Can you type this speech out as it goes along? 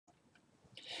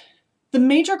The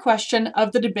major question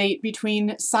of the debate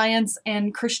between science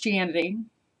and Christianity,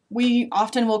 we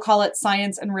often will call it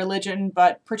science and religion,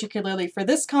 but particularly for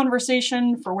this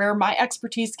conversation, for where my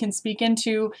expertise can speak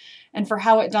into, and for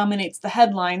how it dominates the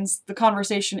headlines, the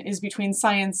conversation is between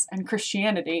science and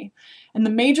Christianity. And the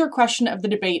major question of the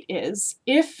debate is,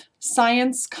 if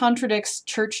science contradicts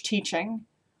church teaching,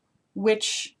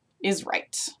 which is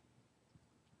right?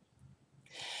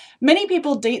 Many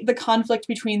people date the conflict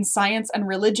between science and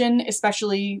religion,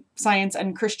 especially science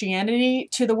and Christianity,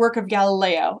 to the work of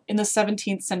Galileo in the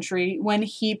 17th century when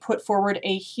he put forward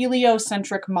a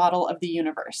heliocentric model of the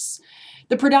universe.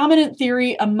 The predominant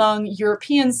theory among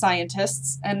European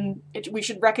scientists, and we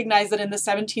should recognize that in the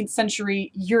 17th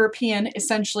century, European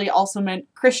essentially also meant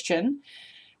Christian,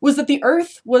 was that the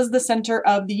Earth was the center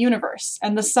of the universe,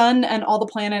 and the sun and all the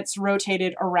planets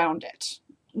rotated around it.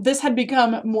 This had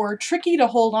become more tricky to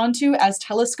hold on to as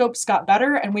telescopes got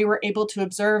better and we were able to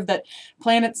observe that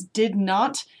planets did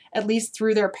not, at least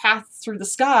through their paths through the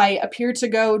sky, appear to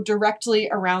go directly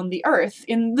around the Earth,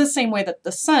 in the same way that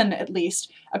the sun, at least,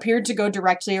 appeared to go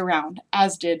directly around,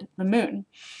 as did the moon.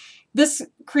 This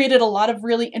created a lot of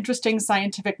really interesting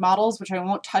scientific models, which I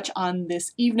won't touch on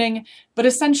this evening, but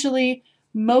essentially,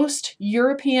 most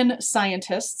European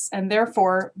scientists, and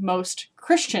therefore most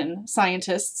Christian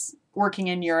scientists working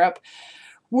in Europe,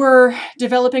 were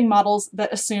developing models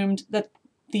that assumed that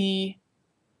the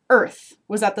Earth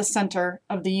was at the center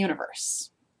of the universe.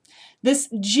 This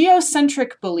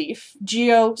geocentric belief,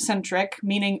 geocentric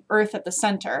meaning Earth at the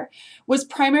center, was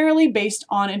primarily based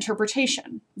on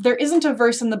interpretation. There isn't a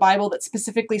verse in the Bible that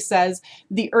specifically says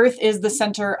the Earth is the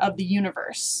center of the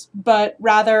universe, but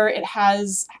rather it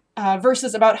has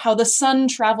verses about how the sun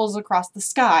travels across the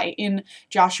sky in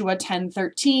Joshua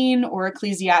 10:13 or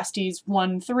Ecclesiastes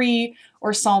 1:3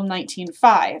 or Psalm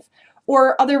 19:5,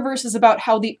 or other verses about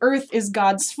how the earth is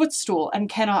God's footstool and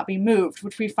cannot be moved,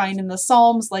 which we find in the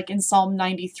Psalms, like in Psalm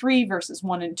 93 verses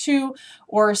 1 and 2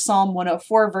 or Psalm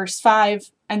 104 verse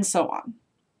 5, and so on.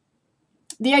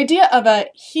 The idea of a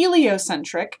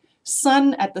heliocentric,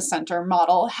 sun at the center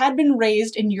model had been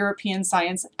raised in European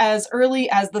science as early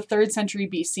as the 3rd century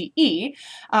BCE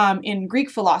in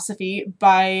Greek philosophy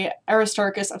by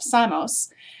Aristarchus of Samos,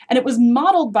 and it was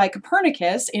modeled by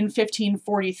Copernicus in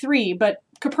 1543, but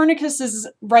Copernicus's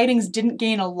writings didn't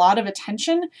gain a lot of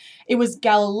attention. It was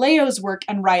Galileo's work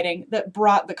and writing that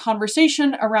brought the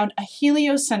conversation around a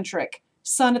heliocentric,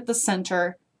 sun at the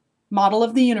center model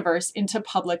of the universe into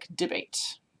public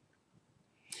debate.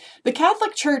 The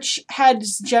Catholic Church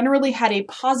has generally had a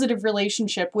positive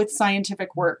relationship with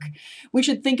scientific work. We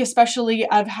should think especially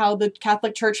of how the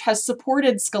Catholic Church has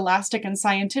supported scholastic and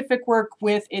scientific work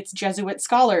with its Jesuit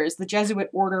scholars, the Jesuit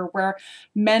order, where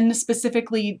men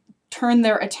specifically turn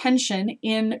their attention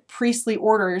in priestly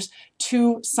orders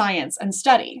to science and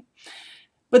study.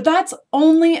 But that's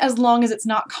only as long as it's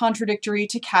not contradictory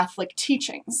to Catholic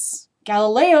teachings.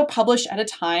 Galileo published at a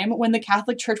time when the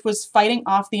Catholic Church was fighting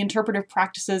off the interpretive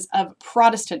practices of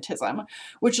Protestantism,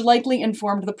 which likely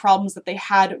informed the problems that they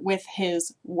had with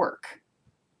his work.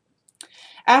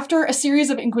 After a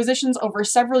series of inquisitions over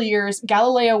several years,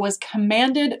 Galileo was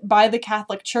commanded by the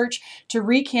Catholic Church to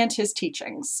recant his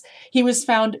teachings. He was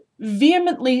found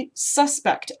vehemently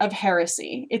suspect of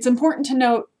heresy. It's important to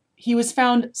note he was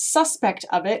found suspect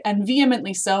of it, and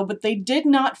vehemently so, but they did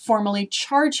not formally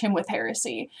charge him with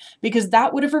heresy, because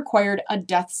that would have required a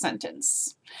death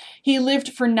sentence. He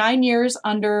lived for 9 years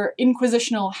under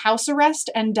inquisitional house arrest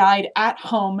and died at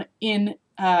home at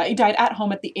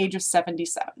the age of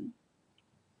 77.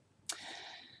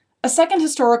 A second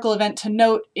historical event to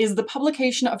note is the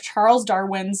publication of Charles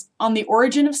Darwin's On the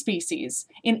Origin of Species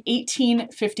in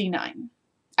 1859.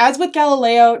 As with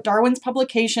Galileo, Darwin's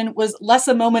publication was less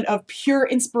a moment of pure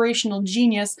inspirational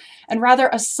genius and rather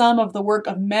a sum of the work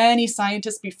of many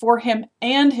scientists before him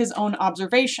and his own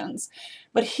observations,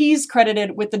 but he's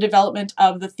credited with the development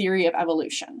of the theory of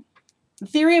evolution. The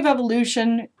theory of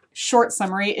evolution, short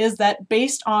summary, is that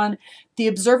based on the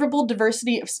observable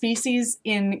diversity of species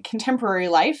in contemporary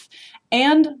life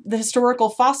and the historical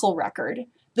fossil record,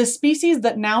 the species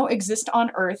that now exist on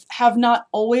Earth have not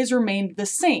always remained the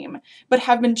same, but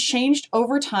have been changed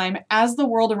over time as the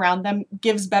world around them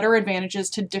gives better advantages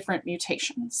to different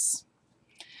mutations.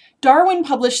 Darwin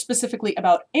published specifically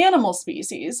about animal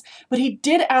species, but he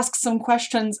did ask some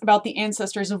questions about the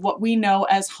ancestors of what we know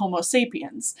as Homo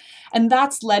sapiens, and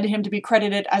that's led him to be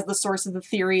credited as the source of the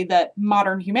theory that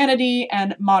modern humanity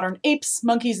and modern apes,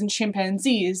 monkeys, and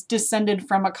chimpanzees descended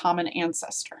from a common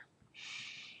ancestor.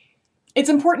 It's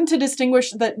important to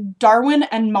distinguish that Darwin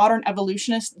and modern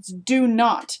evolutionists do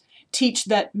not teach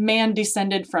that man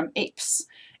descended from apes.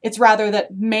 It's rather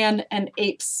that man and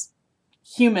apes,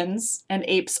 humans and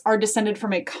apes, are descended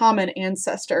from a common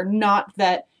ancestor, not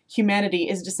that humanity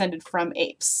is descended from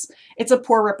apes. It's a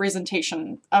poor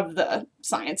representation of the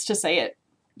science to say it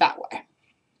that way.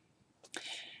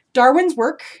 Darwin's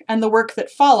work and the work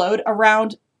that followed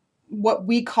around what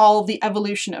we call the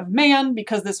evolution of man,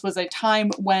 because this was a time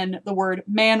when the word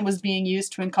man was being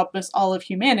used to encompass all of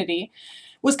humanity,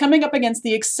 was coming up against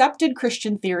the accepted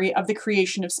Christian theory of the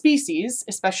creation of species,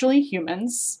 especially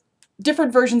humans,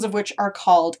 different versions of which are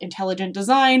called intelligent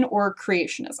design or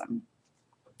creationism.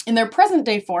 In their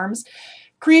present-day forms,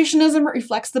 creationism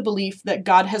reflects the belief that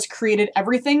God has created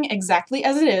everything exactly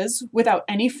as it is, without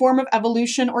any form of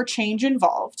evolution or change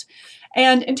involved.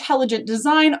 And intelligent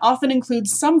design often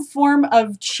includes some form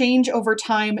of change over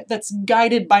time that's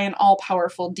guided by an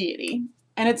all-powerful deity.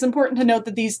 And it's important to note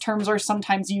that these terms are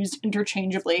sometimes used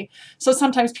interchangeably. So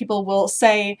sometimes people will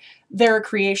say they're a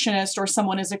creationist or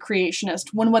someone is a creationist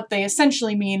when what they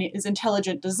essentially mean is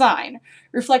intelligent design,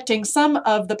 reflecting some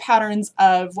of the patterns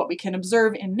of what we can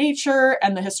observe in nature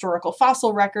and the historical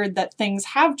fossil record, that things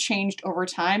have changed over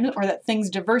time or that things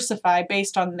diversify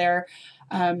based on their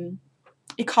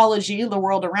ecology, the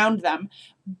world around them.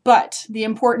 But the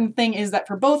important thing is that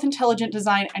for both intelligent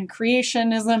design and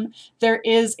creationism, there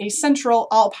is a central,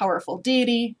 all-powerful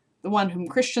deity, the one whom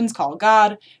Christians call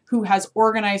God, who has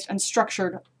organized and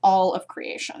structured all of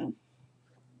creation.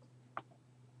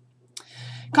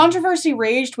 Controversy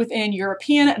raged within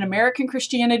European and American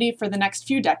Christianity for the next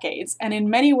few decades, and in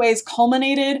many ways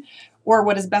culminated, or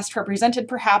what is best represented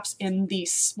perhaps, in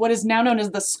what is now known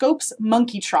as the Scopes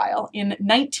monkey trial in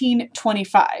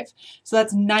 1925. So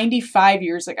that's 95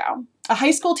 years ago. A high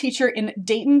school teacher in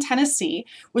Dayton, Tennessee,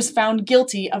 was found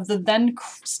guilty of the then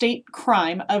state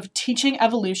crime of teaching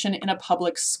evolution in a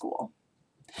public school.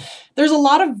 There's a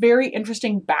lot of very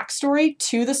interesting backstory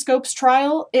to the Scopes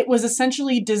trial. It was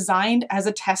essentially designed as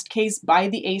a test case by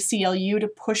the ACLU to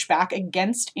push back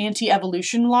against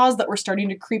anti-evolution laws that were starting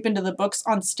to creep into the books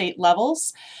on state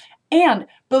levels. And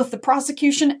both the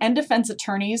prosecution and defense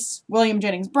attorneys, William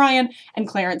Jennings Bryan and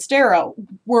Clarence Darrow,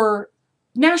 were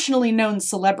nationally known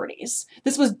celebrities.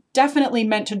 This was definitely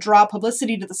meant to draw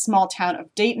publicity to the small town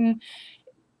of Dayton.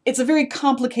 It's a very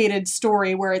complicated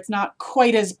story where it's not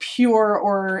quite as pure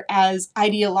or as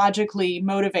ideologically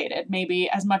motivated, maybe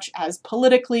as much as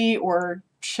politically or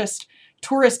just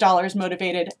tourist dollars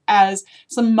motivated as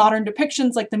some modern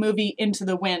depictions like the movie Into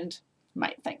the Wind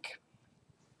might think.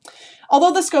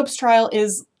 Although the Scopes trial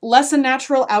is less a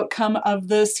natural outcome of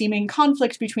the seeming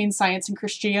conflict between science and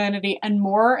Christianity and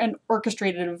more an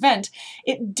orchestrated event,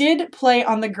 it did play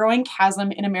on the growing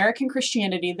chasm in American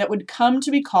Christianity that would come to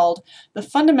be called the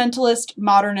fundamentalist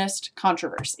modernist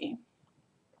controversy.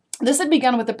 This had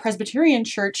begun with the Presbyterian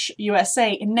Church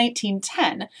USA in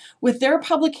 1910 with their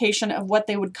publication of what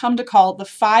they would come to call the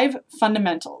 5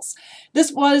 Fundamentals.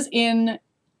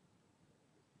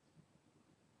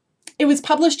 It was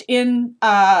published in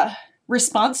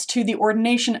response to the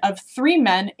ordination of 3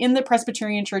 men in the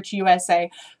Presbyterian Church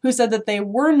USA who said that they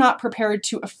were not prepared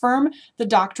to affirm the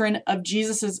doctrine of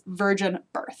Jesus' virgin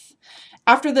birth.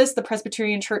 After this, the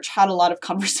Presbyterian Church had a lot of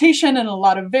conversation and a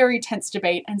lot of very tense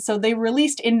debate, and so they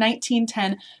released in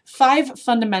 1910 5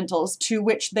 fundamentals to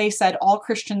which they said all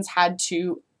Christians had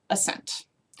to assent.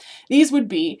 These would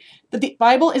be that the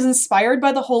Bible is inspired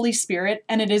by the Holy Spirit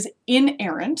and it is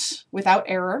inerrant, without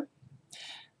error,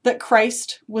 that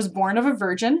Christ was born of a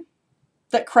virgin,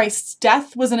 that Christ's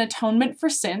death was an atonement for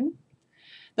sin,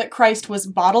 that Christ was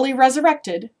bodily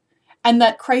resurrected, and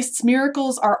that Christ's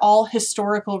miracles are all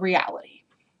historical reality.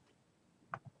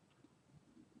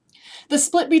 The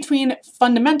split between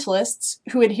fundamentalists,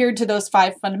 who adhered to those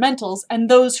 5 fundamentals, and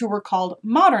those who were called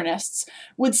modernists,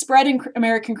 would spread in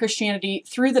American Christianity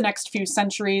through the next few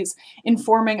centuries,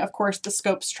 informing, of course, the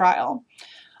Scopes trial.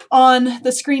 On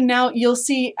the screen now, you'll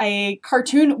see a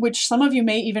cartoon which some of you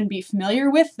may even be familiar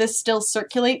with. This still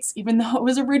circulates, even though it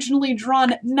was originally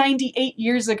drawn 98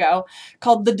 years ago,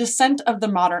 called The Descent of the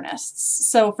Modernists.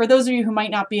 So for those of you who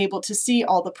might not be able to see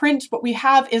all the print, what we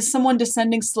have is someone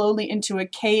descending slowly into a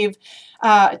cave,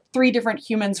 3 different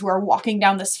humans who are walking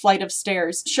down this flight of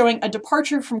stairs, showing a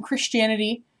departure from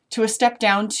Christianity to a step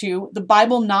down to the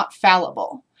Bible not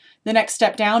fallible. The next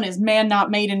step down is man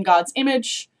not made in God's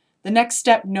image. The next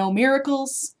step, no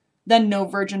miracles, then no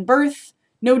virgin birth,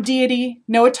 no deity,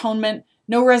 no atonement,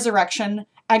 no resurrection,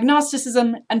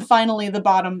 agnosticism, and finally the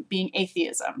bottom being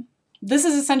atheism. This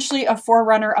is essentially a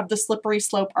forerunner of the slippery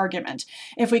slope argument.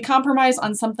 If we compromise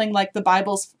on something like the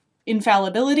Bible's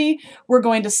infallibility, we're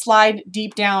going to slide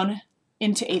deep down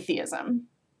into atheism.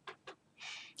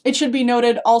 It should be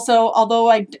noted also,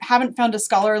 although I haven't found a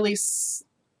scholarly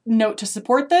note to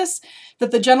support this,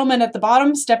 that the gentleman at the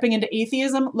bottom stepping into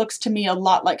atheism looks to me a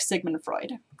lot like Sigmund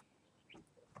Freud.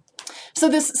 So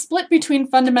this split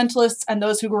between fundamentalists and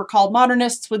those who were called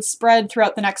modernists would spread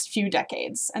throughout the next few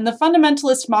decades. And the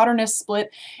fundamentalist-modernist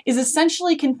split is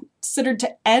essentially considered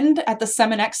to end at the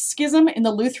Seminex schism in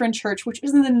the Lutheran Church, which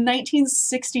was in the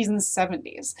 1960s and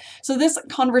 70s. So this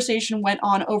conversation went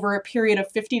on over a period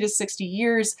of 50 to 60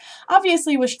 years,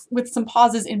 obviously with some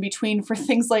pauses in between for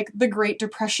things like the Great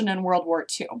Depression and World War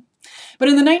II. But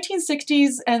in the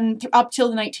 1960s and up till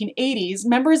the 1980s,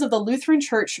 members of the Lutheran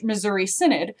Church Missouri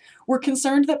Synod were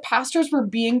concerned that pastors were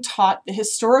being taught the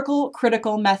historical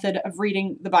critical method of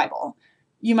reading the Bible.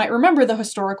 You might remember the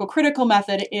historical critical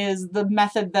method is the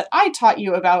method that I taught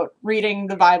you about reading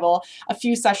the Bible a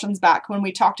few sessions back when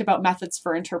we talked about methods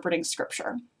for interpreting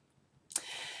scripture.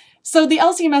 So the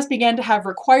LCMS began to have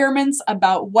requirements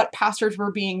about what pastors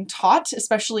were being taught,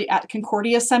 especially at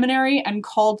Concordia Seminary, and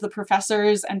called the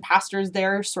professors and pastors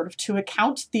there sort of to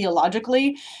account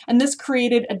theologically. And this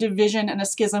created a division and a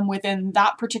schism within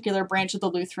that particular branch of the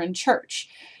Lutheran Church.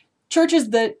 Churches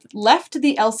that left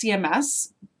the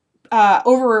LCMS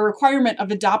over a requirement of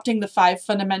adopting the 5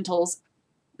 fundamentals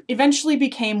eventually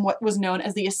became what was known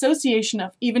as the Association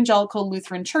of Evangelical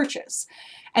Lutheran Churches.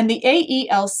 And the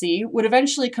AELC would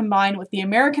eventually combine with the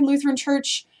American Lutheran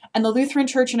Church and the Lutheran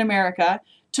Church in America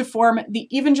to form the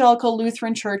Evangelical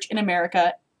Lutheran Church in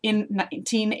America in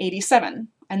 1987.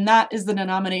 And that is the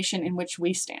denomination in which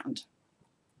we stand.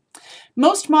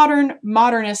 Most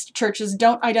modernist churches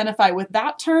don't identify with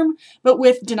that term, but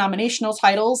with denominational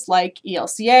titles like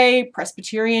ELCA,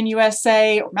 Presbyterian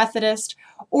USA, or Methodist,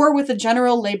 or with the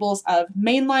general labels of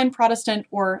mainline Protestant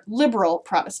or liberal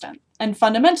Protestant. And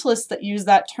fundamentalists that use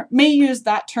that may use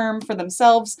that term for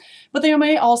themselves, but they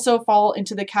may also fall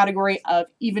into the category of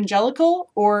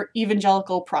evangelical or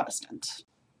evangelical Protestant.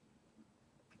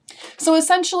 So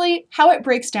essentially, how it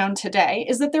breaks down today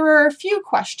is that there are a few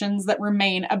questions that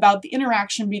remain about the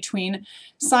interaction between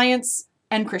science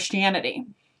and Christianity.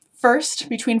 First,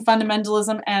 between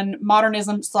fundamentalism and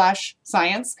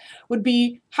modernism/science, would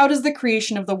be how does the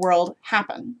creation of the world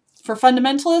happen? For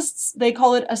fundamentalists, they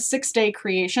call it a 6-day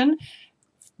creation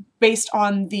based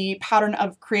on the pattern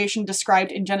of creation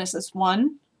described in Genesis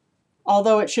 1,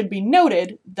 although it should be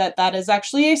noted that that is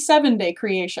actually a 7-day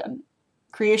creation.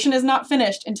 Creation is not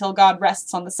finished until God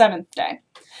rests on the 7th day.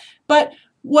 But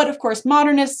what, of course,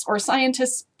 modernists or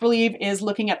scientists believe is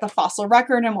looking at the fossil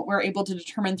record, and what we're able to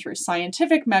determine through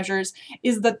scientific measures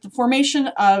is that the formation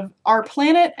of our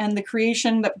planet and the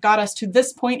creation that got us to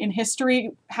this point in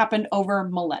history happened over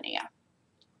millennia.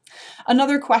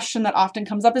 Another question that often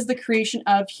comes up is the creation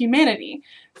of humanity.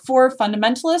 For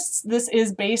fundamentalists, this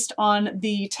is based on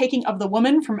the taking of the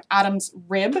woman from Adam's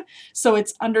rib. So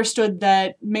it's understood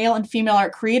that male and female are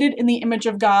created in the image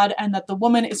of God and that the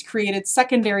woman is created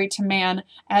secondary to man,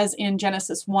 as in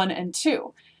Genesis 1 and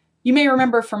 2. You may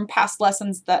remember from past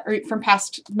lessons or from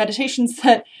past meditations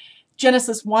that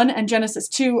Genesis 1 and Genesis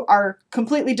 2 are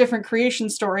completely different creation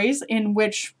stories, in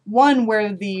which one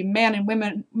where the man and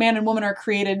woman are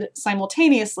created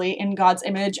simultaneously in God's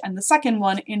image, and the second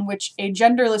one in which a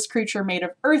genderless creature made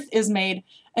of earth is made,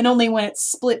 and only when it's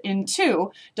split in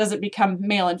two does it become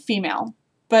male and female.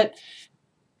 But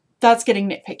that's getting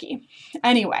nitpicky.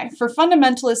 Anyway, for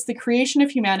fundamentalists, the creation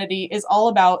of humanity is all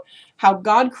about how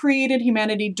God created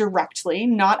humanity directly,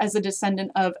 not as a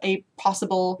descendant of a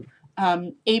possible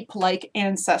ape-like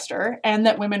ancestor, and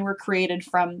that women were created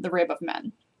from the rib of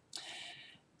men.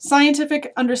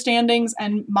 Scientific understandings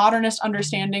and modernist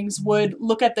understandings would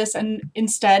look at this and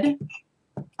instead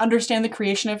understand the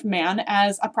creation of man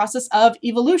as a process of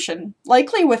evolution,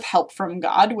 likely with help from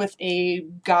God, with a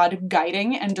God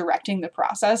guiding and directing the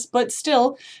process, but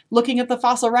still looking at the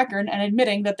fossil record and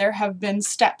admitting that there have been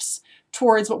steps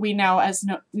towards what we now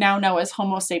know as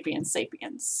Homo sapiens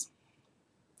sapiens.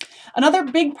 Another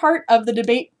big part of the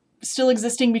debate still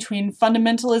existing between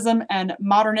fundamentalism and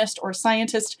modernist or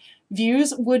scientist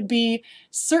views would be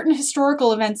certain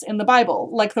historical events in the Bible,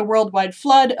 like the worldwide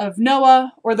flood of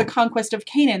Noah or the conquest of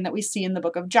Canaan that we see in the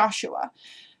book of Joshua.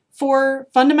 For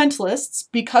fundamentalists,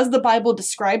 because the Bible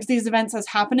describes these events as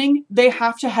happening, they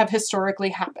have to have historically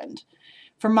happened.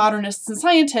 For modernists and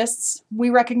scientists, we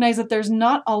recognize that there's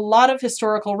not a lot of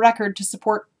historical record to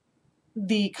support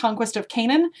the conquest of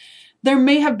Canaan. There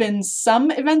may have been some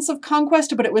events of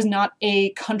conquest, but it was not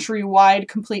a countrywide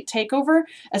complete takeover,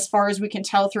 as far as we can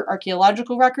tell through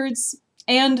archaeological records.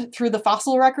 And through the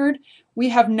fossil record, we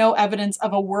have no evidence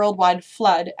of a worldwide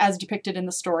flood as depicted in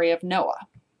the story of Noah.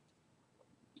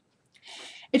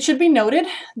 It should be noted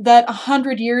that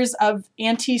 100 years of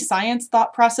anti-science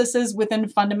thought processes within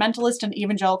fundamentalist and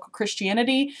evangelical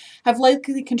Christianity have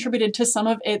likely contributed to some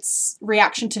of its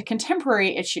reaction to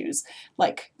contemporary issues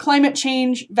like climate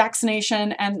change,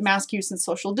 vaccination, and mask use and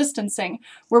social distancing,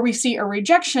 where we see a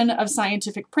rejection of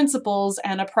scientific principles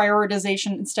and a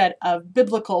prioritization instead of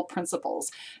biblical principles.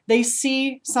 They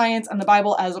see science and the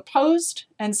Bible as opposed,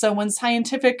 and so when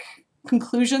scientific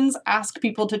conclusions ask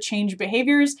people to change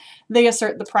behaviors, they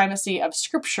assert the primacy of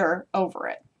Scripture over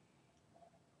it.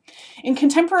 In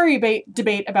contemporary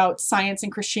debate about science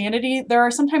and Christianity, there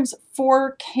are sometimes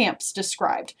 4 camps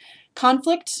described: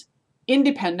 conflict,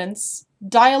 independence,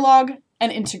 dialogue,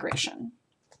 and integration.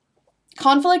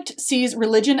 Conflict sees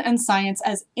religion and science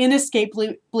as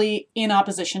inescapably in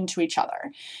opposition to each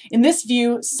other. In this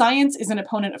view, science is an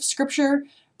opponent of Scripture,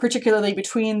 particularly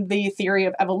between the theory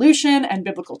of evolution and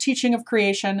biblical teaching of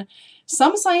creation.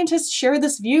 Some scientists share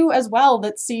this view as well,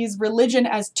 that sees religion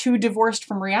as too divorced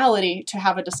from reality to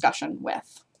have a discussion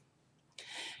with.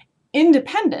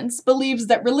 Independence believes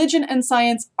that religion and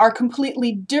science are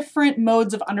completely different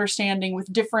modes of understanding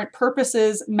with different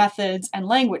purposes, methods, and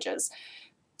languages.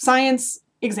 Science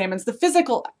examines the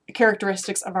physical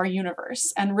characteristics of our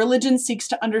universe, and religion seeks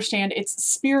to understand its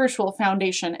spiritual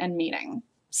foundation and meaning.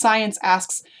 Science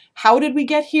asks, how did we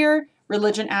get here?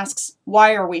 Religion asks,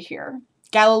 why are we here?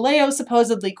 Galileo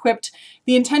supposedly quipped,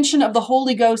 the intention of the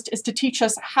Holy Ghost is to teach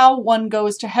us how one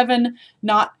goes to heaven,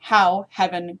 not how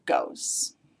heaven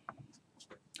goes.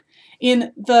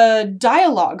 In the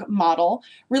dialogue model,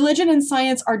 religion and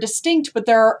science are distinct, but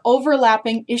there are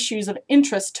overlapping issues of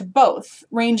interest to both,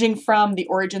 ranging from the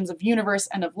origins of the universe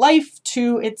and of life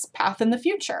to its path in the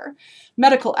future.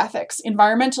 Medical ethics,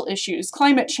 environmental issues,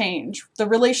 climate change, the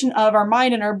relation of our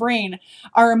mind and our brain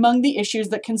are among the issues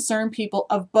that concern people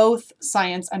of both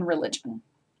science and religion.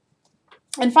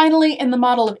 And finally, in the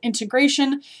model of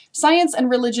integration, science and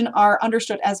religion are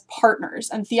understood as partners,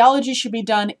 and theology should be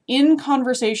done in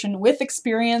conversation with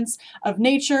experience of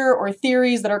nature or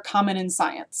theories that are common in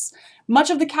science. Much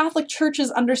of the Catholic Church's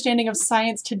understanding of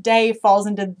science today falls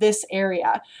into this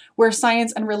area, where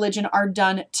science and religion are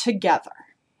done together.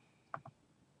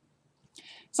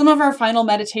 Some of our final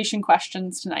meditation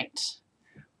questions tonight.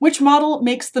 Which model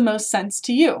makes the most sense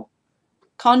to you?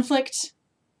 Conflict,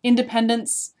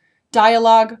 independence,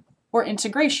 dialogue, or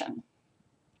integration?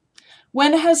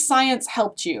 When has science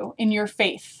helped you in your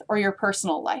faith or your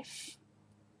personal life?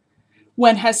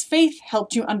 When has faith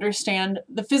helped you understand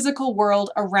the physical world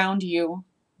around you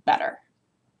better?